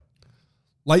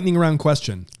Lightning round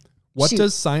question. What Shoot.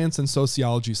 does science and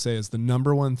sociology say is the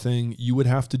number one thing you would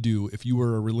have to do if you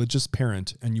were a religious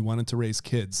parent and you wanted to raise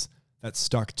kids that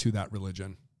stuck to that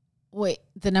religion? Wait,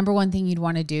 the number one thing you'd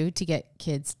want to do to get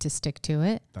kids to stick to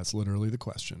it? That's literally the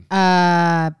question.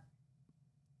 I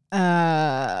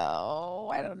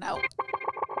don't know.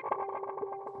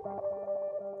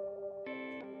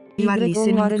 You are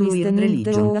listening to Weird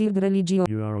Religion.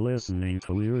 You are listening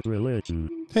to Weird Religion.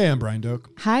 Hey, I'm Brian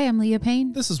Doak. Hi, I'm Leah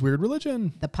Payne. This is Weird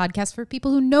Religion. The podcast for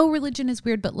people who know religion is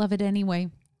weird but love it anyway.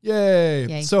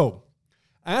 Yay. So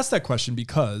I asked that question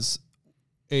because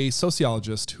a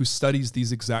sociologist who studies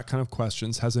these exact kind of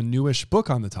questions has a newish book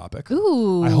on the topic.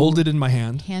 Ooh. I hold it in my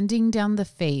hand. Handing Down the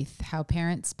Faith, How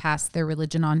Parents Pass Their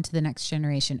Religion On to the Next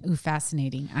Generation. Ooh,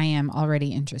 fascinating. I am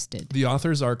already interested. The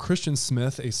authors are Christian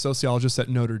Smith, a sociologist at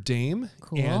Notre Dame,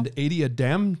 and Adi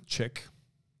Adamczyk,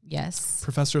 yes,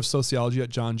 professor of sociology at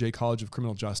John Jay College of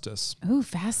Criminal Justice. Ooh,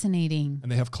 fascinating.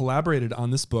 And they have collaborated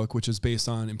on this book, which is based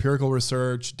on empirical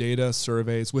research, data,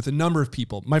 surveys with a number of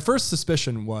people. My first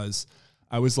suspicion was,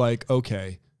 I was like,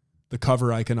 okay, the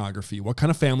cover iconography. What kind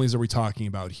of families are we talking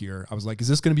about here? I was like, is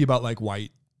this going to be about like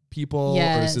white people?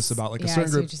 Or is this about like a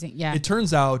certain group? Yeah. It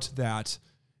turns out that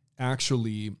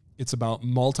actually it's about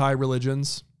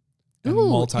multi-religions and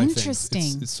multi-things.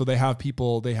 Interesting. So they have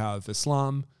people, they have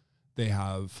Islam, they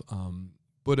have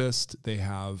Buddhist, they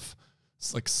have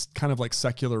like kind of like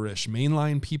secular-ish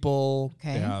mainline people.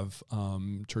 Okay. They have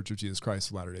Church of Jesus Christ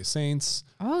of Latter-day Saints.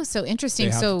 Oh, so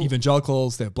interesting. They have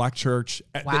evangelicals. They have Black Church.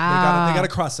 Wow. They got a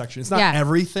cross section. It's not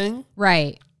everything,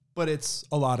 right? But it's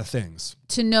a lot of things.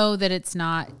 To know that it's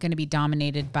not going to be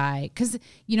dominated by, because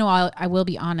I will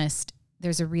be honest.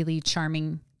 There's a really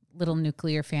charming little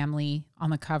nuclear family on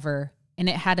the cover, and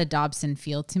it had a Dobson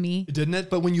feel to me. Didn't it?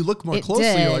 But when you look more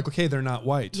closely, you're like, okay, they're not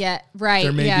white. Yeah, right.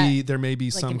 There may be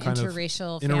like some kind of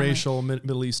interracial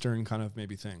Middle Eastern kind of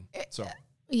maybe thing. So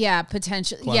yeah,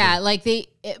 potentially. Clever. Yeah, like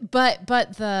but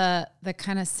the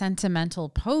kind of sentimental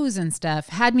pose and stuff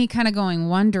had me kind of going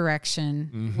one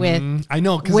direction with I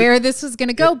know where this was going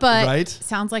to go, but right?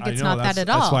 sounds like it's not that at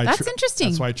all. That's interesting.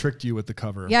 That's why I tricked you with the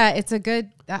cover. Yeah, it's a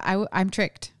good. I'm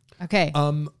tricked. Okay.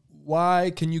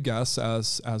 Why can you guess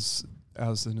as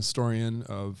an historian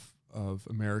of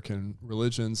American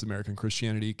religions, American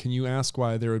Christianity, can you ask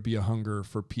why there would be a hunger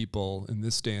for people in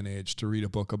this day and age to read a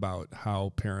book about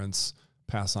how parents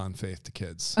pass on faith to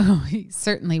kids? Oh,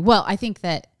 certainly. Well, I think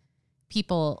that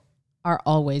people are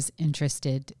always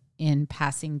interested in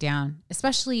passing down,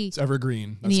 especially it's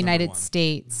evergreen. in the United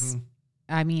States. Mm-hmm.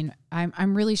 I mean,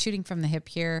 I'm really shooting from the hip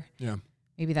here. Yeah.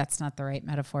 Maybe that's not the right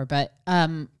metaphor, but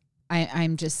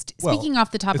I'm just speaking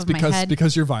off the top of my head.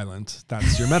 Because you're violent.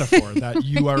 That's your metaphor that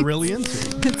you are really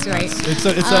into. That's right. It's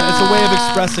a way of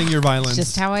expressing your violence.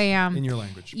 Just how I am in your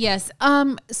language. Yes.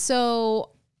 So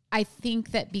I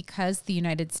think that because the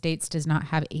United States does not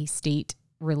have a state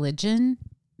religion,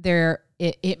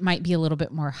 it might be a little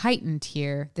bit more heightened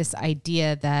here. This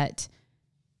idea that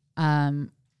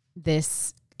in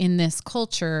this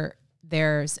culture,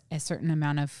 there's a certain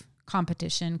amount of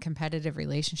competitive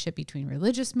relationship between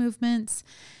religious movements.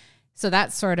 So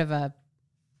that's sort of a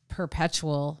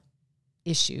perpetual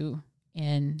issue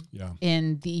in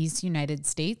these United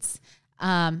States.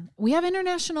 We have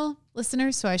international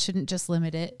listeners, so I shouldn't just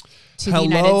limit it to the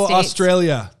United States. Hello,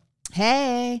 Australia.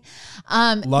 Hey.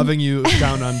 Loving you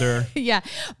down under. Yeah.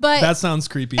 But that sounds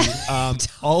creepy.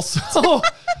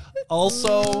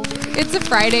 Also, it's a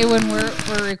Friday when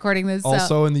we're recording this.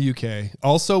 Also in the UK.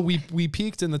 Also, we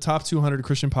peaked in the top 200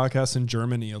 Christian podcasts in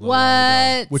Germany a little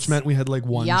while ago, which meant we had like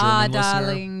one German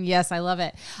darling. listener. Yes, I love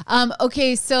it.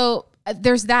 Okay, so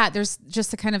there's that. There's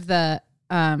just the kind of the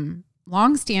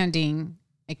longstanding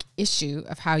issue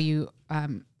of how you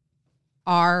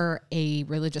are a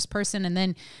religious person, and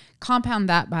then compound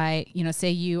that by,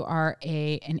 say you are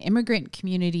an immigrant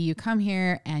community, you come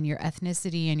here and your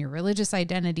ethnicity and your religious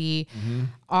identity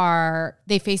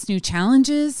they face new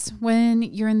challenges when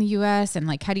you're in the US, and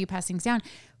like, how do you pass things down?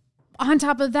 On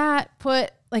top of that,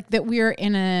 put like that we're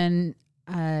in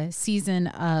a season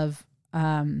of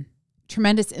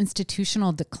tremendous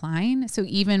institutional decline. So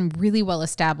even really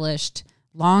well-established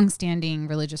long-standing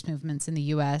religious movements in the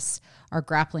U.S. are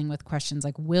grappling with questions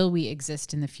like, will we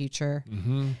exist in the future?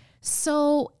 Mm-hmm.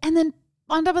 So, and then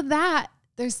on top of that,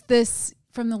 there's this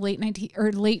from the late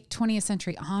 20th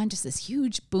century on, just this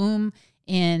huge boom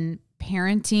in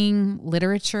parenting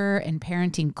literature and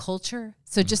parenting culture.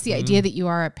 So just the idea that you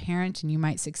are a parent and you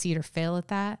might succeed or fail at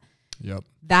that. Yep.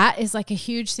 That is like a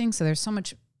huge thing. So there's so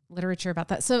much literature about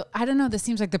that. So I don't know. This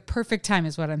seems like the perfect time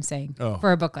is what I'm saying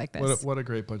for a book like this. What a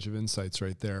great bunch of insights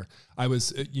right there. I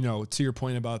was, to your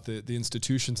point about the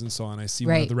institutions and so on, I see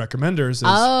one of the recommenders is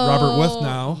Robert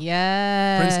Withnow.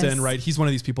 Yes. Princeton, right? He's one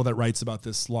of these people that writes about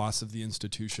this loss of the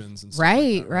institutions and stuff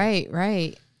right, like that,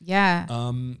 right.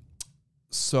 Yeah.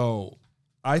 So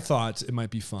I thought it might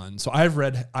be fun. So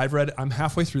I'm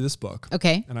halfway through this book.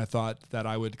 Okay. And I thought that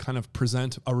I would kind of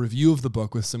present a review of the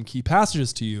book with some key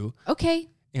passages to you. Okay.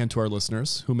 And to our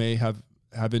listeners who may have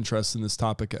interest in this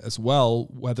topic as well,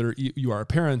 whether you are a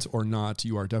parent or not,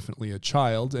 you are definitely a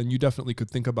child, and you definitely could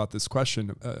think about this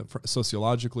question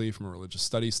sociologically, from a religious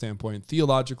study standpoint,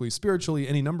 theologically, spiritually,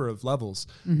 any number of levels.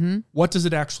 Mm-hmm. What does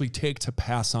it actually take to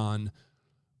pass on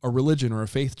a religion or a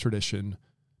faith tradition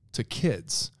to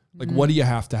kids? Like, what do you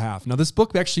have to have? Now, this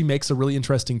book actually makes a really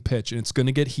interesting pitch, and it's going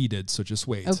to get heated, so just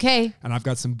wait. Okay. And I've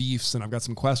got some beefs, and I've got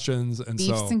some questions. And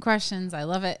beefs and questions. I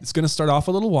love it. It's going to start off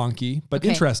a little wonky, but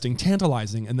interesting,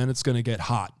 tantalizing, and then it's going to get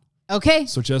hot. Okay.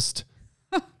 So just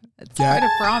That's hard to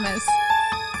promise.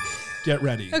 Get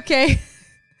ready. Okay.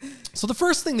 So the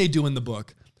first thing they do in the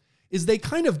book is they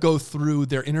kind of go through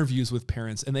their interviews with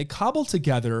parents, and they cobble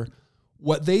together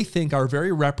what they think are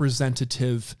very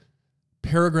representative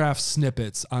paragraph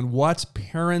snippets on what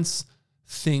parents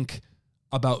think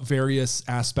about various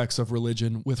aspects of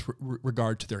religion with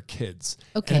regard to their kids.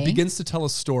 Okay. And it begins to tell a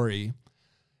story,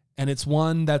 and it's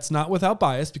one that's not without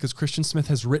bias, because Christian Smith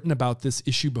has written about this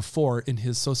issue before in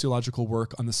his sociological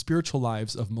work on the spiritual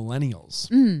lives of millennials.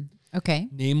 Okay.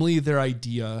 Namely, their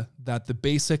idea that the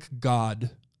basic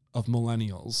God of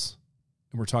millennials,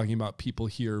 and we're talking about people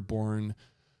here born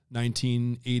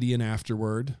 1980 and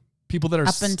afterward, people that are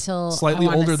up until slightly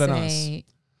older than us.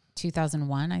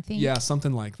 2001, I think. Yeah,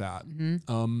 something like that.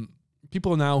 Mm-hmm.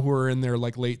 People now who are in their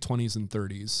like late 20s and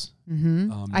 30s.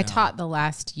 Mm-hmm. I taught the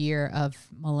last year of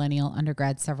millennial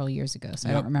undergrad several years ago, so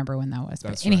I don't remember when that was.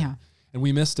 That's but anyhow. Right. And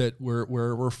we missed it.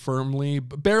 We're firmly,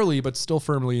 barely, but still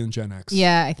firmly in Gen X.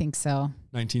 Yeah, I think so.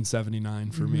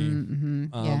 1979 for me.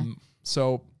 Yeah.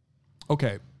 So,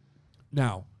 okay.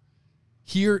 Now,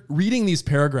 here, reading these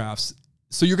paragraphs,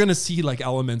 so you're going to see like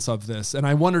elements of this. And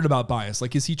I wondered about bias.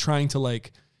 Like, is he trying to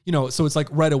like, so it's like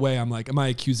right away, I'm like, am I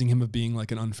accusing him of being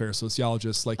like an unfair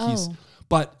sociologist? Like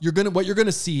but what you're going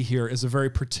to see here is a very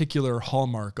particular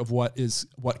hallmark of what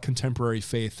contemporary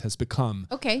faith has become.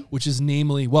 Okay. Which is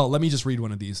namely, well, let me just read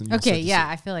one of these. And okay. Yeah.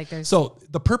 I feel like there's. So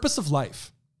the purpose of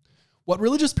life, what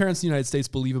religious parents in the United States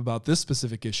believe about this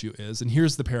specific issue is, and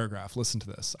here's the paragraph, listen to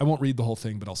this. I won't read the whole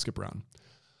thing, but I'll skip around.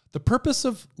 The purpose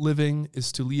of living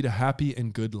is to lead a happy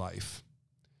and good life.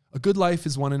 A good life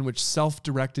is one in which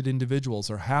self-directed individuals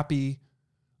are happy.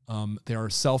 They are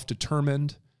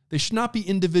self-determined. They should not be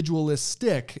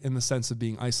individualistic in the sense of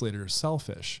being isolated or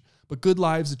selfish. But good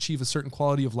lives achieve a certain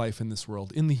quality of life in this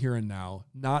world, in the here and now,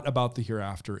 not about the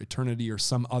hereafter, eternity, or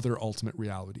some other ultimate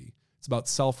reality. It's about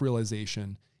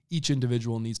self-realization. Each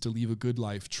individual needs to live a good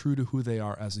life, true to who they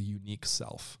are as a unique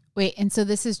self. Wait, and so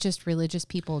this is just religious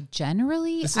people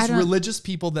generally? This is religious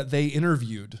people that they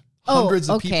interviewed. Hundreds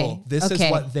of people. This is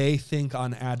what they think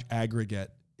on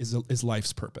aggregate is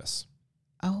life's purpose.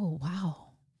 Oh, wow.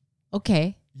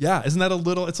 Okay. Yeah, isn't that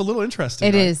it's a little interesting.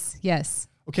 It is, yes.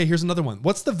 Okay, here's another one.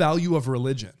 What's the value of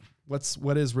religion?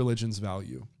 What is religion's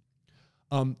value?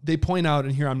 They point out,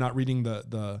 and here I'm not reading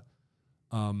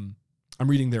I'm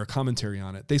reading their commentary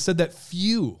on it. They said that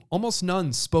few, almost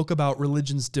none, spoke about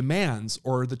religion's demands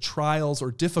or the trials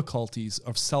or difficulties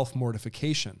of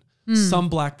self-mortification. Some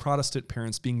Black Protestant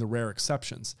parents being the rare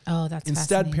exceptions. Oh, that's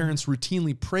Instead, parents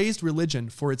routinely praised religion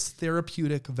for its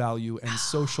therapeutic value and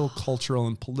social, cultural,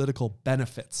 and political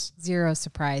benefits. Zero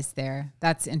surprise there.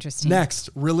 That's interesting. Next,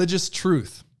 religious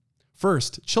truth.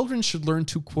 First, children should learn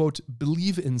to, quote,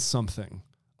 believe in something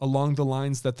along the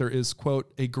lines that there is,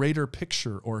 quote, a greater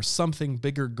picture or something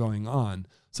bigger going on,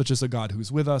 such as a God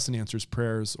who's with us and answers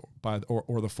prayers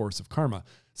or the force of karma.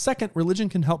 Second, religion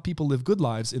can help people live good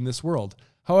lives in this world.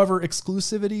 However,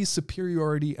 exclusivity,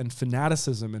 superiority, and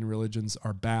fanaticism in religions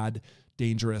are bad,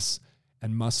 dangerous,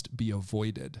 and must be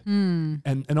avoided.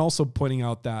 And also pointing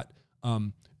out that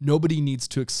nobody needs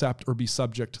to accept or be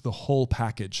subject to the whole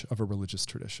package of a religious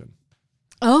tradition.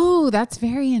 Oh, that's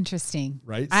very interesting.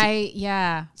 Right?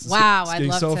 Wow. I'd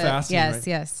love so to. Fascinating, yes, right?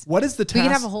 yes. What is the task? We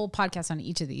could have a whole podcast on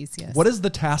each of these. Yes. What is the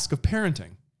task of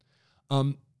parenting?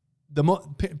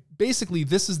 Basically,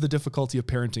 this is the difficulty of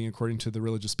parenting, according to the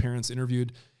religious parents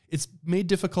interviewed. It's made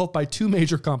difficult by two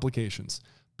major complications.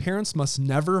 Parents must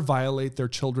never violate their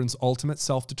children's ultimate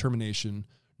self-determination,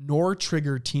 nor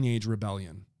trigger teenage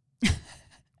rebellion.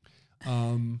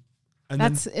 And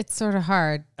it's sort of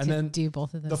hard and to then do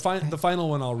both of those. The final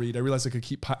one I'll read. I realize I could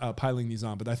keep piling these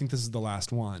on, but I think this is the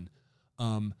last one.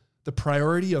 The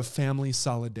priority of family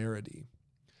solidarity.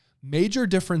 Major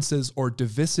differences or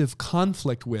divisive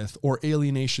conflict with or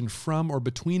alienation from or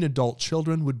between adult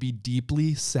children would be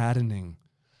deeply saddening.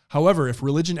 However, if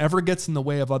religion ever gets in the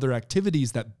way of other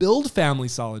activities that build family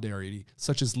solidarity,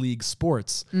 such as league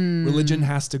sports, religion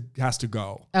has to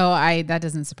go. That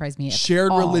doesn't surprise me at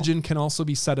Shared all. religion can also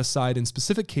be set aside in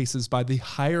specific cases by the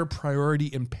higher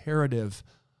priority imperative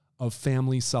of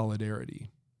family solidarity.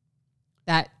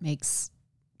 That makes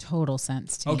total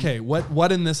sense to me. Okay,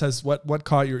 what in this has what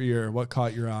caught your ear? What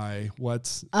caught your eye?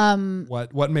 What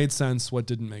made sense? What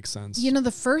didn't make sense? The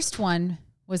first one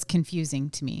was confusing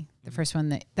to me. The first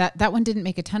one that one didn't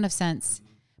make a ton of sense.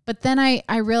 But then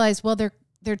I realized, well,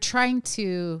 they're trying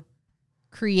to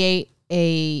create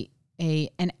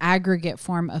an aggregate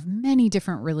form of many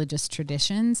different religious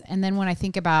traditions. And then when I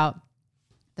think about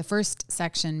the first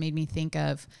section, made me think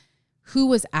of who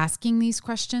was asking these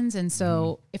questions. And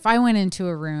so if I went into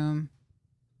a room,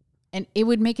 and it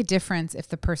would make a difference if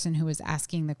the person who was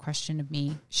asking the question of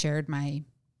me shared my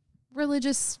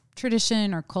religious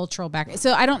tradition or cultural background.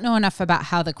 So I don't know enough about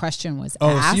how the question was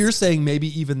asked. So you're saying maybe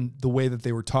even the way that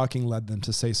they were talking led them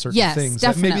to say certain things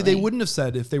definitely. that maybe they wouldn't have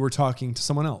said if they were talking to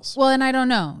someone else. Well, and I don't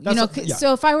know.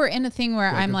 So if I were in a thing where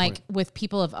I'm like point. with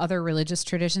people of other religious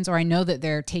traditions, or I know that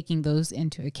they're taking those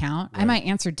into account, I might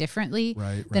answer differently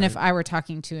than if I were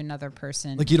talking to another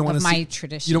person like you don't of want my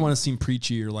tradition. You don't want to seem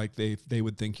preachy or like they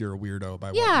would think you're a weirdo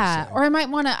by what you say. Or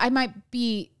I might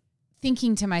be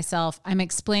thinking to myself, I'm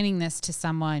explaining this to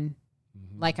someone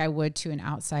like I would to an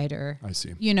outsider. I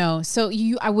see. So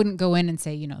I wouldn't go in and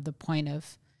say, the point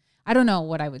of, I don't know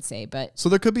what I would say, but so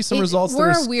there could be some results. We're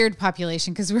a weird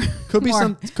population because we're could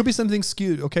be something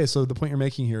skewed. Okay, so the point you're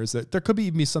making here is that there could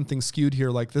be something skewed here.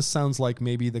 Like this sounds like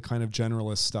maybe the kind of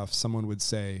generalist stuff someone would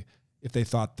say if they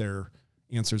thought their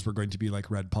answers were going to be like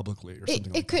read publicly or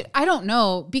something. It could. I don't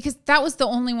know, because that was the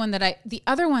only one that the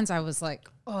other ones I was like,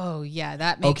 oh yeah,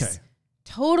 that makes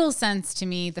total sense to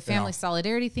me. The family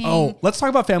solidarity thing. Oh, let's talk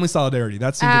about family solidarity.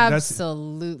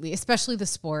 Absolutely, especially the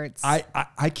sports.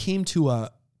 I came to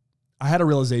I had a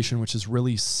realization which is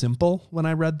really simple when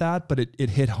I read that, but it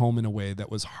hit home in a way that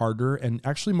was harder and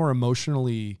actually more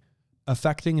emotionally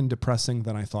affecting and depressing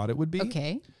than I thought it would be.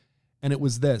 Okay. And it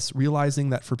was this, realizing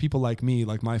that for people like me,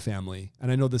 like my family,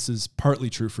 and I know this is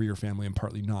partly true for your family and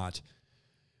partly not,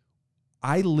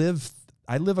 I live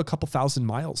a couple thousand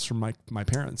miles from my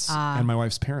parents and my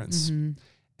wife's parents. Mm-hmm.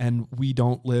 And we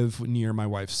don't live near my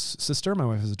wife's sister. My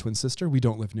wife has a twin sister. We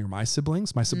don't live near my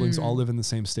siblings. My siblings all live in the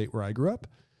same state where I grew up.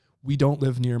 We don't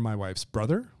live near my wife's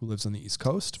brother, who lives on the East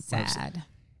Coast. Sad.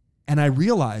 And I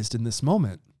realized in this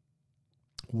moment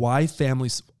why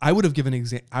families, I would have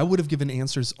given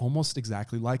answers almost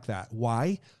exactly like that.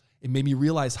 Why? It made me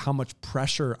realize how much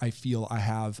pressure I feel I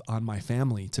have on my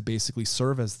family to basically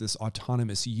serve as this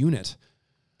autonomous unit,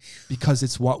 because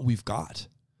it's what we've got.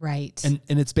 Right. And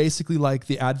it's basically like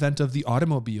the advent of the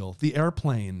automobile, the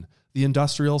airplane, the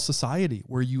industrial society,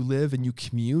 where you live and you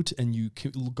commute and you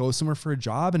go somewhere for a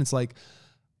job. And it's like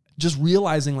just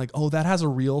realizing like, oh, that has a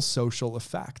real social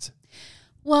effect.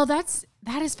 Well, that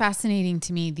is fascinating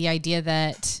to me. The idea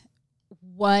that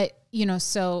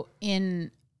so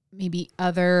in maybe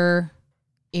other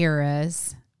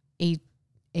eras,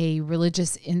 a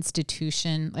religious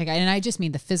institution, and I just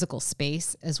mean the physical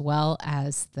space as well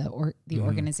as the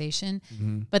organization,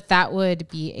 but that would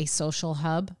be a social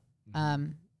hub.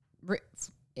 And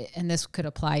this could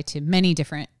apply to many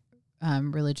different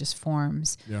religious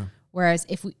forms. Yeah. Whereas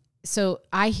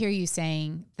I hear you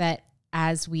saying that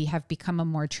as we have become a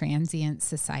more transient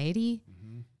society,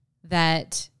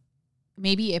 that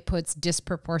maybe it puts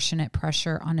disproportionate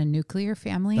pressure on a nuclear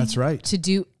family. That's right. To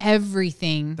do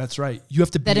everything. That's right. You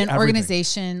have to be that an everything.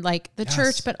 Organization like the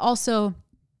church, but also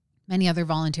many other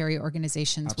voluntary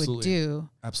organizations would do.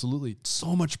 Absolutely.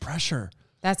 So much pressure.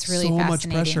 That's really fascinating. So much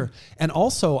pressure. And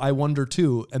also I wonder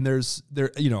too, and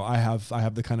I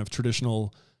have the kind of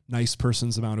traditional nice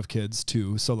person's amount of kids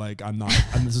too. So like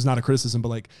this is not a criticism, but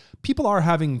like people are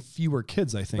having fewer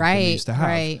kids, I think, than they used to have.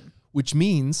 Right. Which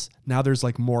means now there's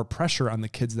like more pressure on the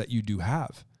kids that you do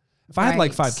have. If I had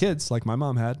like 5 kids, like my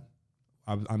mom had,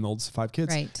 I'm the oldest of 5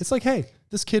 kids. Right. It's like, hey,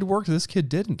 this kid worked, this kid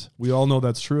didn't. We all know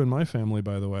that's true in my family,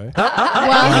 by the way.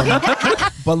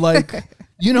 But like,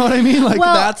 you know what I mean? Like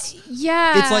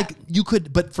it's like you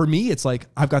could, but for me, it's like,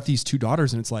 I've got these 2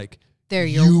 daughters and it's like, they're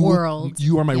your world.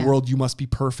 You are my world. You must be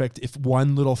perfect. If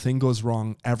one little thing goes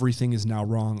wrong, everything is now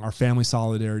wrong. Our family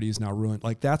solidarity is now ruined.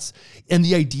 And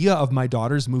the idea of my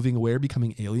daughters moving away or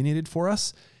becoming alienated for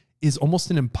us is almost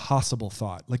an impossible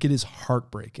thought. Like it is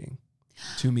heartbreaking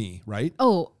to me, right?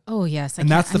 Oh, yes. And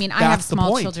that's I have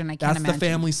small children. I can't imagine. imagine. That's the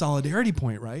family solidarity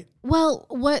point, right? Well,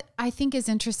 what I think is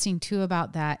interesting too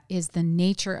about that is the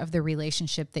nature of the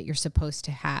relationship that you're supposed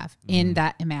to have in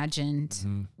that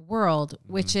imagined world,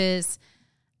 which is,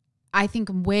 I think,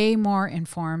 way more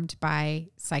informed by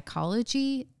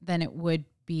psychology than it would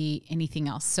be anything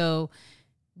else. So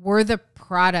we're the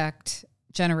product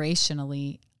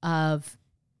generationally of,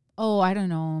 I don't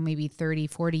know, maybe 30,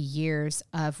 40 years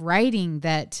of writing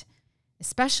that,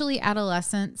 especially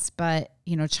adolescence, but,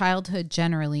 childhood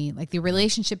generally, like the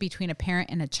relationship between a parent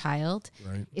and a child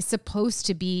is supposed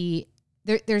to be,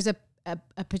 there's a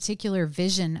particular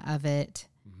vision of it.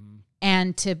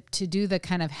 And to do the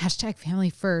kind of #family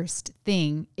first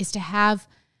thing is to have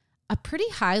a pretty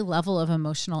high level of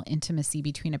emotional intimacy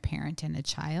between a parent and a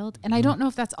child. And I don't know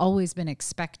if that's always been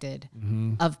expected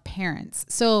of parents.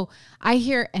 So I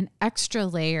hear an extra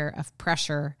layer of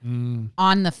pressure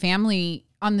on the family,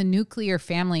 on the nuclear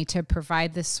family, to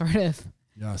provide this sort of,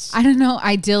 I don't know,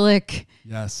 idyllic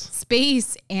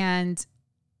space. And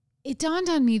it dawned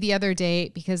on me the other day,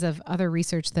 because of other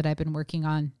research that I've been working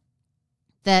on,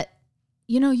 that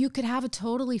you could have a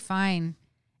totally fine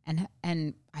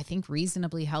and I think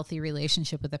reasonably healthy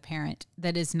relationship with a parent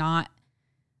that is not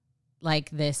like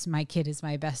this, my kid is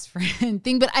my best friend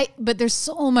thing. But there's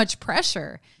so much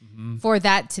pressure for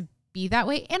that to be that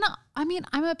way. And I mean,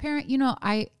 I'm a parent,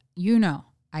 I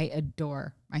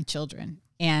adore my children,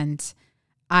 and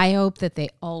I hope that they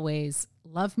always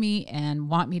love me and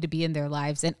want me to be in their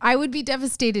lives. And I would be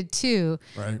devastated too.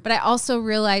 Right. But I also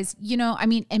realize,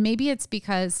 and maybe it's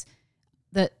because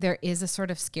there is a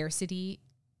sort of scarcity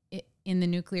in the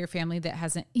nuclear family that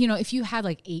hasn't, if you had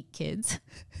like 8 kids,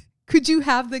 could you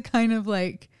have the kind of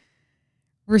like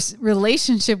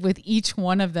relationship with each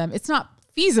one of them? It's not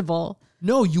feasible.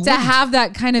 No, you to have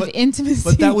that kind of intimacy.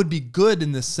 But that would be good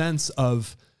in the sense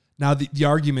of, now the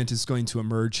argument is going to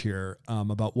emerge here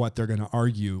about what they're going to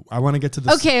argue. I want to get to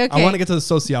the I want to get to the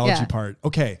sociology part.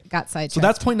 Okay. Got sidetracked. So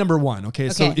that's point number 1. Okay.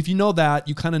 So if you know that,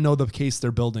 you kind of know the case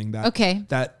they're building,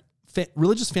 that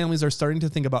religious families are starting to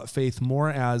think about faith more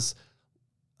as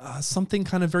something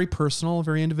kind of very personal,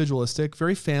 very individualistic,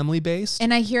 very family-based.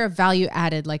 And I hear a value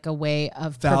added, like a way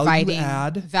of providing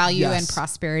value and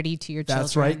prosperity to your children.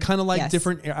 That's right. Kind of like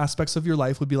different aspects of your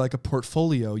life would be like a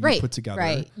portfolio you put together.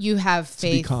 Right. You have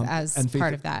faith as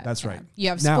part of that. That's right. You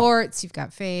have sports, you've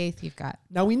got faith, you've got...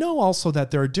 Now, we know also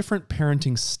that there are different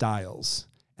parenting styles,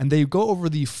 and they go over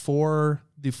the four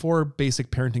basic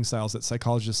parenting styles that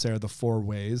psychologists say are the 4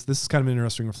 ways. This is kind of an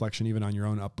interesting reflection even on your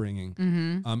own upbringing.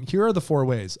 Here are the 4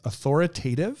 ways: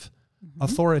 authoritative,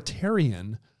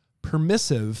 authoritarian,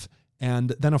 permissive, and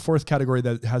then a 4th category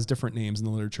that has different names in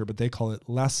the literature, but they call it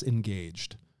less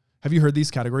engaged. Have you heard these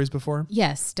categories before?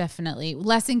 Yes, definitely.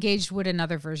 Less engaged, would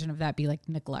another version of that be like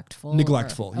neglectful?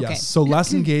 Neglectful, yes. So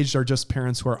less engaged are just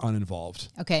parents who are uninvolved.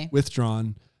 Okay.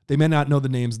 Withdrawn. They may not know the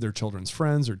names of their children's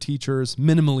friends or teachers,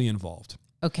 minimally involved.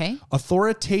 Okay.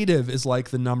 Authoritative is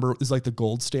like the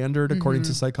gold standard according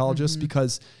to psychologists,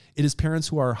 because it is parents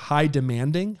who are high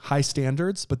demanding, high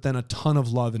standards, but then a ton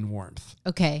of love and warmth.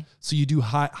 Okay. So you do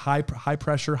high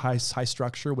pressure, high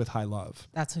structure with high love.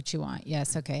 That's what you want.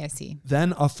 Yes. Okay. I see.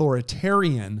 Then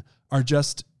authoritarian are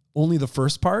just only the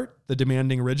first part, the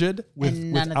demanding, rigid,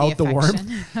 without the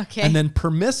warmth. Okay. And then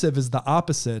permissive is the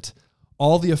opposite,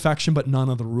 all the affection but none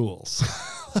of the rules.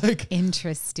 Like,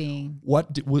 interesting.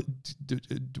 What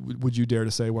would you dare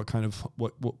to say? What kind of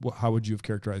how would you have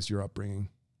characterized your upbringing?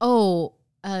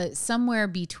 Somewhere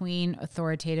between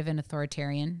authoritative and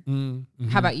authoritarian.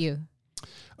 How about you?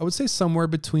 I would say somewhere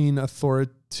between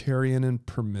authoritarian and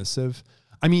permissive.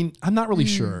 I mean, I'm not really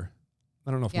sure. I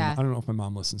don't know if my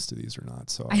mom listens to these or not.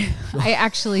 So I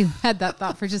actually had that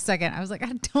thought for just a second. I was like,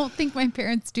 I don't think my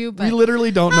parents do, but we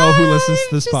literally don't know who listens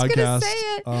to this podcast.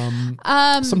 Say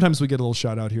it. Sometimes we get a little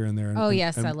shout out here and there. And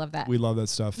I love that. We love that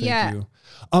stuff. Thank you.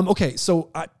 Okay,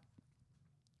 so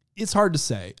it's hard to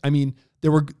say. I mean, they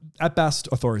were at best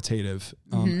authoritative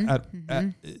than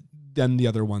the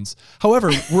other ones.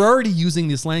 However, we're already using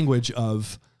this language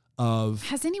of.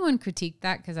 Has anyone critiqued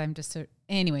that? Because I'm just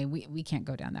anyway. We can't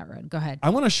go down that road. Go ahead. I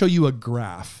want to show you a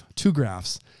graph, 2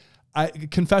 graphs.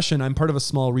 Confession, I'm part of a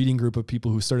small reading group of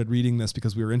people who started reading this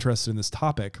because we were interested in this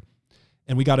topic,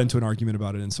 and we got into an argument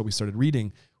about it, and so we started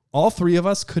reading. All 3 of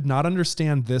us could not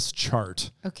understand this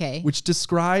chart, which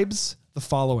describes the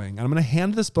following. And I'm going to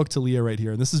hand this book to Leah right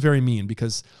here, and this is very mean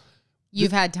because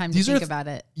you've had time to think about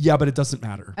it. Yeah, but it doesn't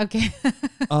matter. Okay.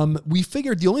 We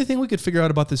figured the only thing we could figure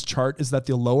out about this chart is that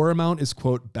the lower amount is,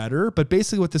 quote, better. But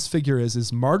basically what this figure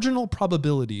is marginal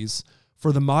probabilities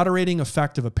for the moderating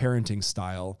effect of a parenting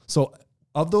style. So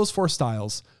of those 4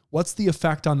 styles, what's the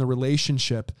effect on the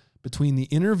relationship between the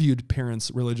interviewed parent's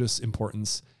religious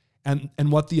importance and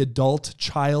what the adult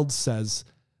child says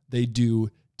they do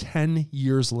 10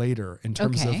 years later in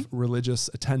terms of religious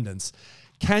attendance?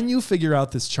 Can you figure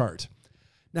out this chart?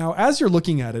 Now, as you're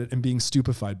looking at it and being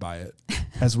stupefied by it,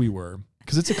 as we were,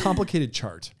 because it's a complicated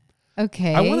chart.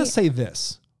 Okay. I want to say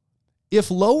this. If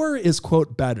lower is,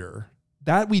 quote, better,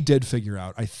 that we did figure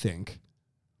out, I think.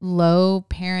 Low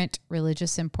parent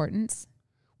religious importance?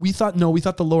 We thought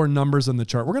the lower numbers on the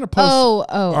chart. We're going to post.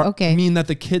 Okay. Mean that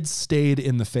the kids stayed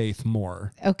in the faith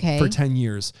more. Okay. For 10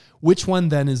 years. Which one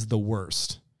then is the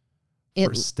worst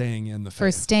for staying in the faith?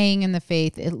 For staying in the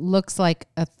faith, it looks like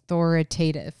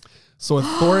authoritative. So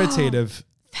authoritative.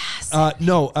 Wait.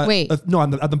 No, on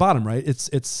the bottom, right?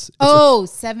 It's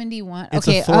 71. It's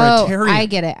okay. authoritarian. I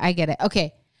get it.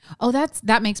 Okay. Oh,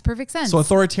 that makes perfect sense. So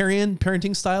authoritarian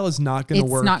parenting style is not going to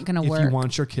work. It's not going to work if you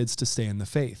want your kids to stay in the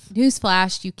faith.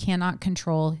 Newsflash, you cannot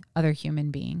control other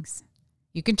human beings.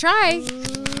 You can try.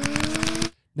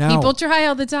 Now, people try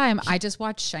all the time. I just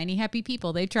watch shiny, happy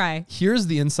people. They try. Here's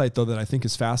the insight, though, that I think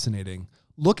is fascinating.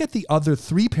 Look at the other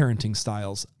 3 parenting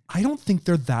styles. I don't think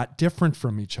they're that different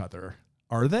from each other.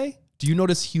 Are they? Do you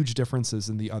notice huge differences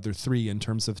in the other 3 in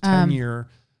terms of 10-year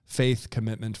faith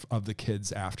commitment of the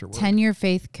kids afterward? 10-year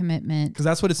faith commitment. Because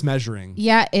that's what it's measuring.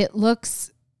 Yeah, it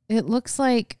looks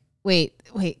like, wait.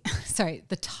 Sorry,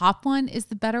 the top one is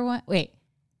the better one? Wait.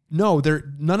 No,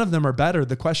 none of them are better.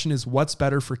 The question is, what's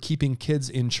better for keeping kids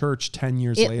in church 10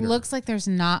 years later? It looks like there's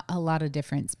not a lot of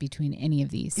difference between any of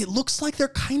these. It looks like they're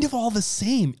kind of all the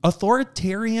same.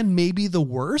 Authoritarian may be the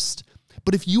worst,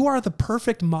 but if you are the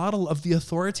perfect model of the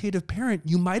authoritative parent,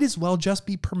 you might as well just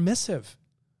be permissive.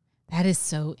 That is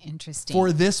so interesting.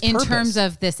 For this purpose. In terms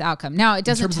of this outcome. Now, it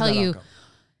doesn't tell you outcome.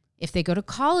 If they go to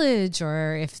college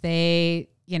or if they,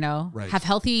 have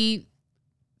healthy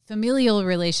familial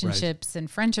relationships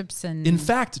and friendships. And in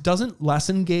fact, doesn't less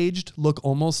engaged look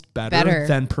almost better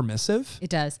than permissive? It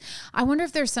does. I wonder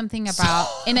if there's something about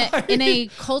in a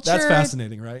culture. That's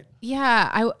fascinating, right?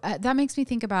 Yeah, that makes me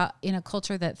think about in a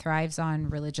culture that thrives on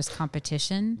religious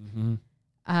competition.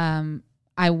 Mm-hmm.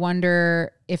 I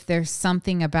wonder if there's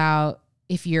something about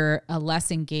if you have a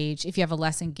less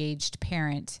engaged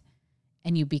parent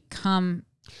and you become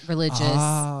religious,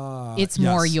 it's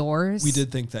more yours. We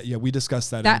did think that. Yeah, we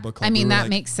discussed that in the book club. I mean, that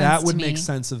makes sense. That would make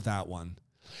sense of that one.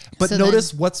 But so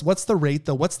notice what's the rate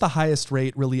though? What's the highest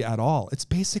rate really at all? It's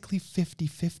basically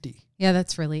 50-50. Yeah,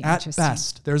 that's really interesting. At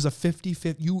best, there's a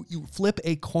 50-50. You flip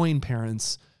a coin,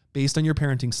 parents, based on your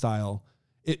parenting style.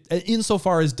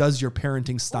 Insofar as does your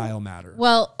parenting style matter?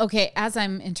 Well, okay, as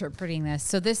I'm interpreting this,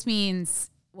 so this means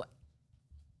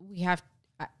we have.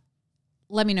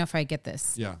 Let me know if I get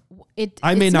this. Yeah,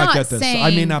 I may not get this.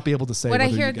 I may not be able to say what I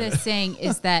hear this saying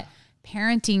is that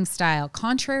parenting style,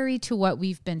 contrary to what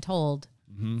we've been told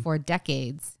for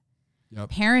decades,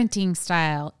 parenting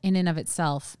style in and of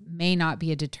itself may not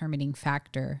be a determining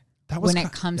factor when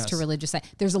it comes to religious side.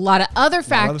 There's a lot of other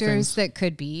factors that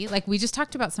could be, like we just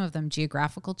talked about some of them,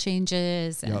 geographical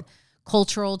changes and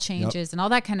cultural changes and all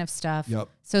that kind of stuff.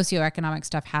 Socioeconomic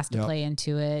stuff has to play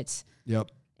into it.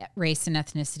 Race and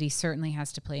ethnicity certainly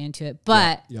has to play into it,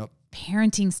 but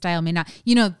parenting style may not.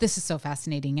 This is so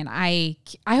fascinating, and I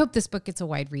hope this book gets a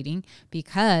wide reading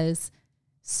because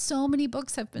so many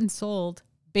books have been sold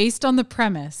based on the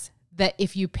premise that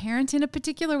if you parent in a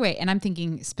particular way, and I'm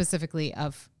thinking specifically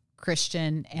of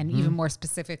Christian and even more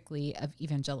specifically of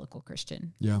evangelical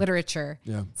Christian literature.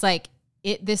 It's like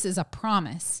this is a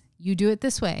promise. You do it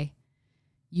this way,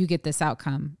 you get this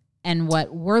outcome. And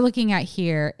what we're looking at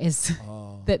here is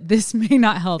that this may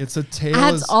not help. It's a tale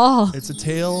at all. It's a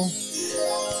tale.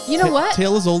 You know what?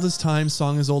 Tale as old as time,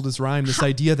 song as old as rhyme. This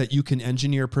idea that you can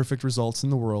engineer perfect results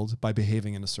in the world by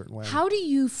behaving in a certain way. How do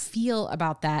you feel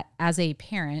about that as a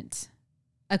parent,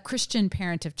 a Christian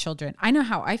parent of children? I know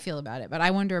how I feel about it, but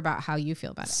I wonder about how you feel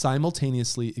about it.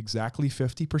 Simultaneously, exactly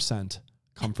 50%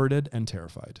 comforted and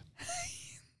terrified.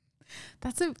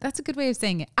 That's a good way of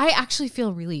saying it. I actually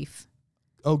feel relief.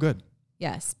 Oh, good.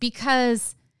 Yes,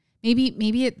 because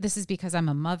maybe this is because I'm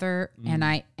a mother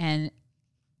and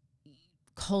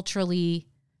culturally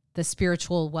the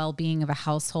spiritual well-being of a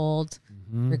household,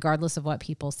 regardless of what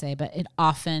people say, but it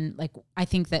often, like, I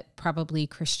think that probably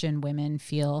Christian women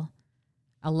feel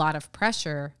a lot of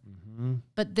pressure,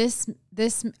 but this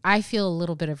I feel a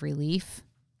little bit of relief.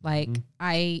 Like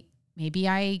I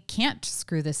can't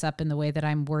screw this up in the way that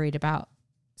I'm worried about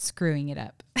screwing it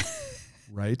up.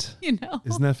 Right.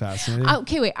 Isn't that fascinating?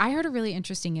 Okay, wait. I heard a really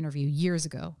interesting interview years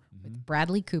ago with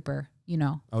Bradley Cooper.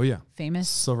 Oh yeah. famous,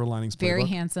 Silver Linings very Playbook.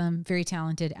 handsome, very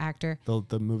talented actor.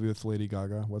 The movie with Lady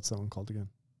Gaga. What's that one called again?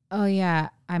 Oh yeah,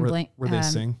 I'm blank. Where they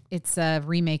sing? It's a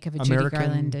remake of a Judy American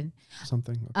Garland and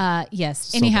something. Okay.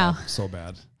 yes. Anyhow, So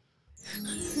bad.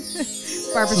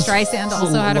 Barbara Streisand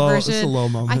also had a version. It's a low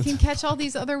moment. I can catch all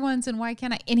these other ones, and why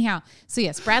can't I? Anyhow, so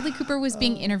yes, Bradley Cooper was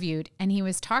being interviewed, and he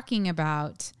was talking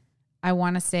about. I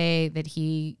want to say that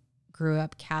he grew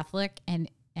up Catholic, and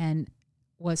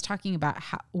was talking about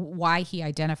why he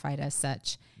identified as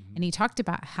such, and he talked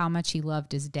about how much he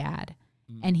loved his dad,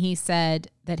 and he said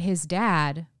that his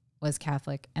dad was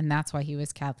Catholic, and that's why he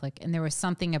was Catholic, and there was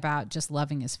something about just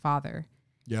loving his father,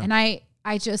 and I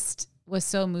just was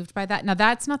so moved by that. Now,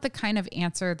 that's not the kind of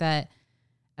answer that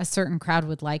a certain crowd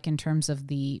would like in terms of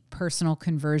the personal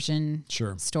conversion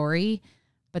story,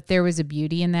 but there was a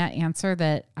beauty in that answer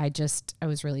that I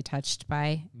was really touched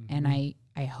by. And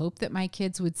I hope that my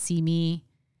kids would see me,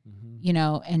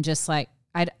 and just like,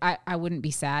 I wouldn't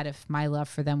be sad if my love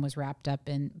for them was wrapped up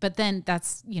in, but then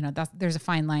there's a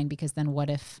fine line, because then what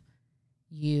if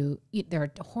there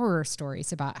are horror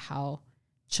stories about how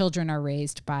children are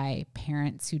raised by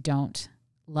parents who don't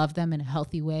love them in a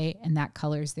healthy way, and that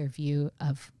colors their view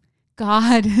of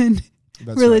God and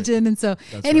religion. Right. And so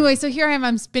so here I am,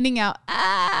 I'm spinning out.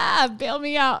 Bail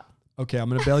me out. Okay, I'm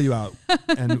going to bail you out.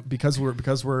 And because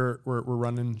we're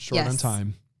running short on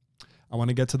time, I want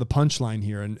to get to the punchline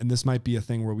here, and this might be a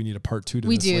thing where we need a part 2 to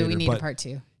this later. We need a part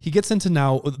 2. He gets into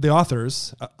now, the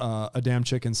authors,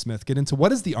 Adamczyk and Smith, get into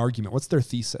what is the argument? What's their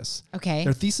thesis? Okay.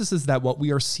 Their thesis is that what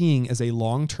we are seeing is a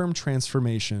long-term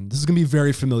transformation. This is going to be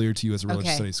very familiar to you as a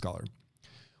religious studies scholar.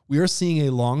 We are seeing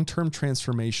a long-term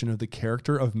transformation of the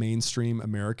character of mainstream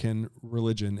American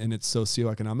religion in its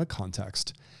socioeconomic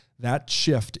context. That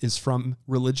shift is from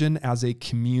religion as a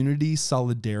community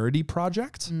solidarity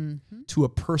project to a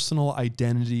personal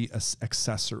identity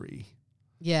accessory.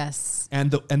 Yes.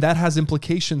 And that has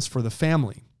implications for the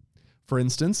family. For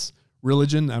instance,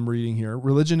 religion, I'm reading here,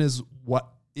 religion is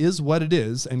what it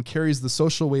is and carries the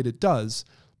social weight it does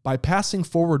by passing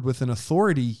forward with an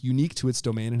authority unique to its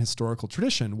domain and historical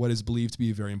tradition, what is believed to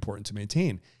be very important to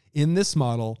maintain. In this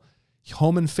model,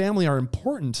 home and family are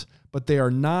important, but they are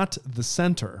not the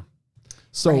center.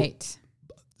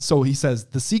 So he says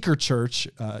the seeker church,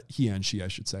 he and she, I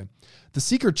should say, the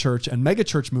seeker church and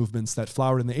megachurch movements that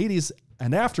flowered in the 80s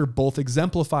and after both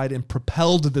exemplified and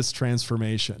propelled this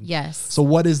transformation. Yes. So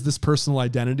what is this personal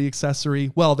identity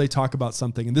accessory? Well, they talk about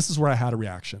something, and this is where I had a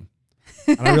reaction.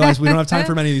 And I realized we don't have time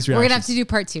for many of these reactions. We're going to have to do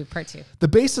part 2. The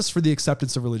basis for the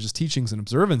acceptance of religious teachings and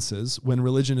observances, when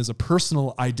religion is a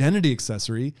personal identity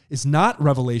accessory, is not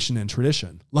revelation and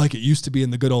tradition, like it used to be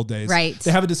in the good old days. Right.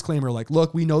 They have a disclaimer like,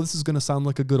 look, we know this is going to sound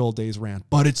like a good old days rant,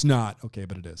 but it's not. Okay,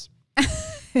 but it is.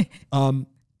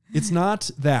 It's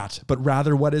not that, but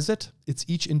rather what is it? It's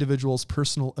each individual's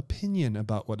personal opinion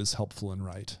about what is helpful and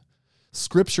right.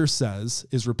 Scripture says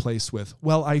is replaced with,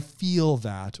 well, I feel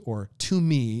that, or to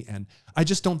me, and I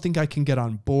just don't think I can get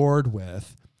on board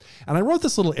with. And I wrote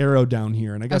this little arrow down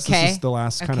here, and I guess this is the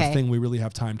last kind of thing we really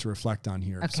have time to reflect on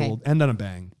here. So we'll end on a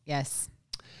bang. Yes.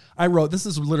 This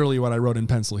is literally what I wrote in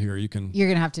pencil here. You're going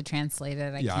to have to translate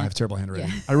it. I have terrible handwriting.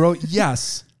 Yeah. I wrote,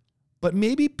 yes, but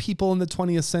maybe people in the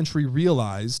 20th century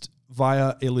realized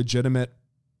via a legitimate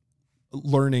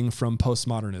learning from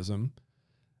postmodernism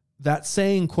that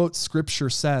saying, quote, Scripture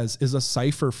says is a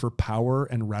cipher for power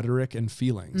and rhetoric and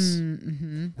feelings.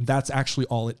 Mm-hmm. And that's actually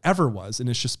all it ever was. And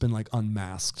it's just been like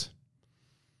unmasked.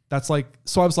 That's like,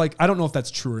 so I was like, I don't know if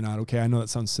that's true or not. Okay. I know that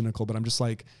sounds cynical, but I'm just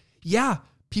like, yeah,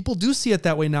 people do see it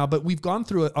that way now, but we've gone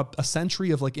through a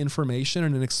century of like information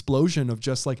and an explosion of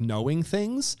just like knowing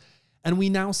things. And we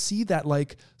now see that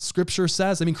like Scripture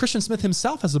says, I mean, Christian Smith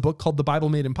himself has a book called The Bible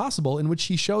Made Impossible, in which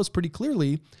he shows pretty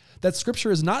clearly that Scripture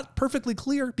is not perfectly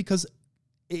clear because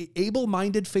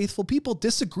able-minded, faithful people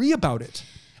disagree about it.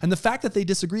 And the fact that they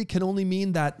disagree can only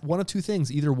mean that one of two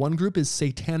things: either one group is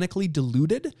satanically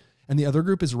deluded and the other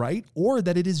group is right, or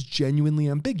that it is genuinely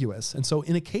ambiguous. And so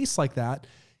in a case like that,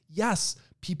 yes,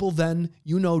 people then,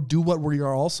 do what we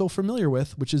are also familiar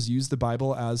with, which is use the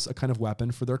Bible as a kind of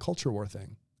weapon for their culture war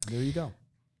thing. And there you go.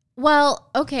 Well,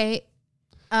 okay.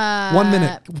 1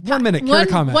 minute. Kara,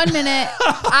 comment. 1 minute.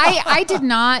 I did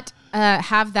not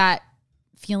have that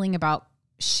feeling about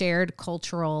shared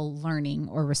cultural learning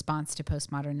or response to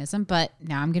postmodernism, but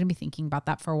now I'm going to be thinking about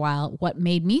that for a while. What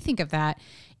made me think of that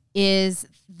is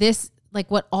this, like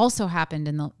what also happened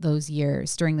in during those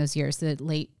years,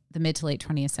 the mid to late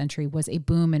 20th century, was a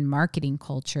boom in marketing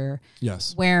culture.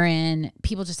 Yes. Wherein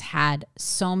people just had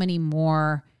so many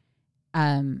more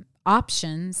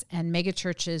options, and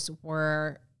megachurches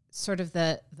were sort of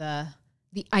the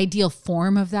the ideal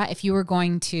form of that. If you were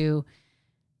going to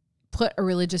put a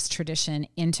religious tradition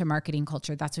into marketing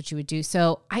culture, that's what you would do.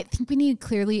 So I think we need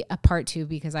clearly a part 2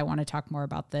 because I want to talk more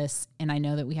about this. And I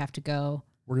know that we have to go.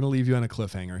 We're going to leave you on a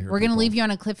cliffhanger here. We're going to leave you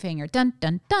on a cliffhanger. Dun,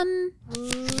 dun, dun.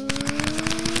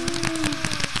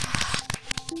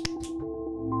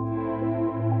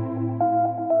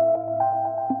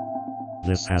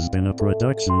 This has been a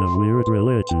production of Weird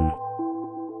Religion.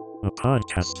 A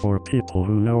podcast for people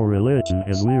who know religion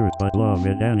is weird but love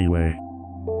it anyway.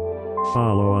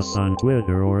 Follow us on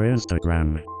Twitter or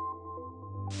Instagram.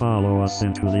 Follow us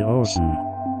into the ocean.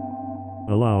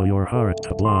 Allow your heart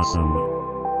to blossom.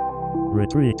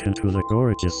 Retreat into the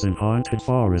gorgeous and haunted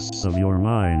forests of your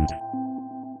mind.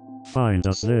 Find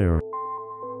us there.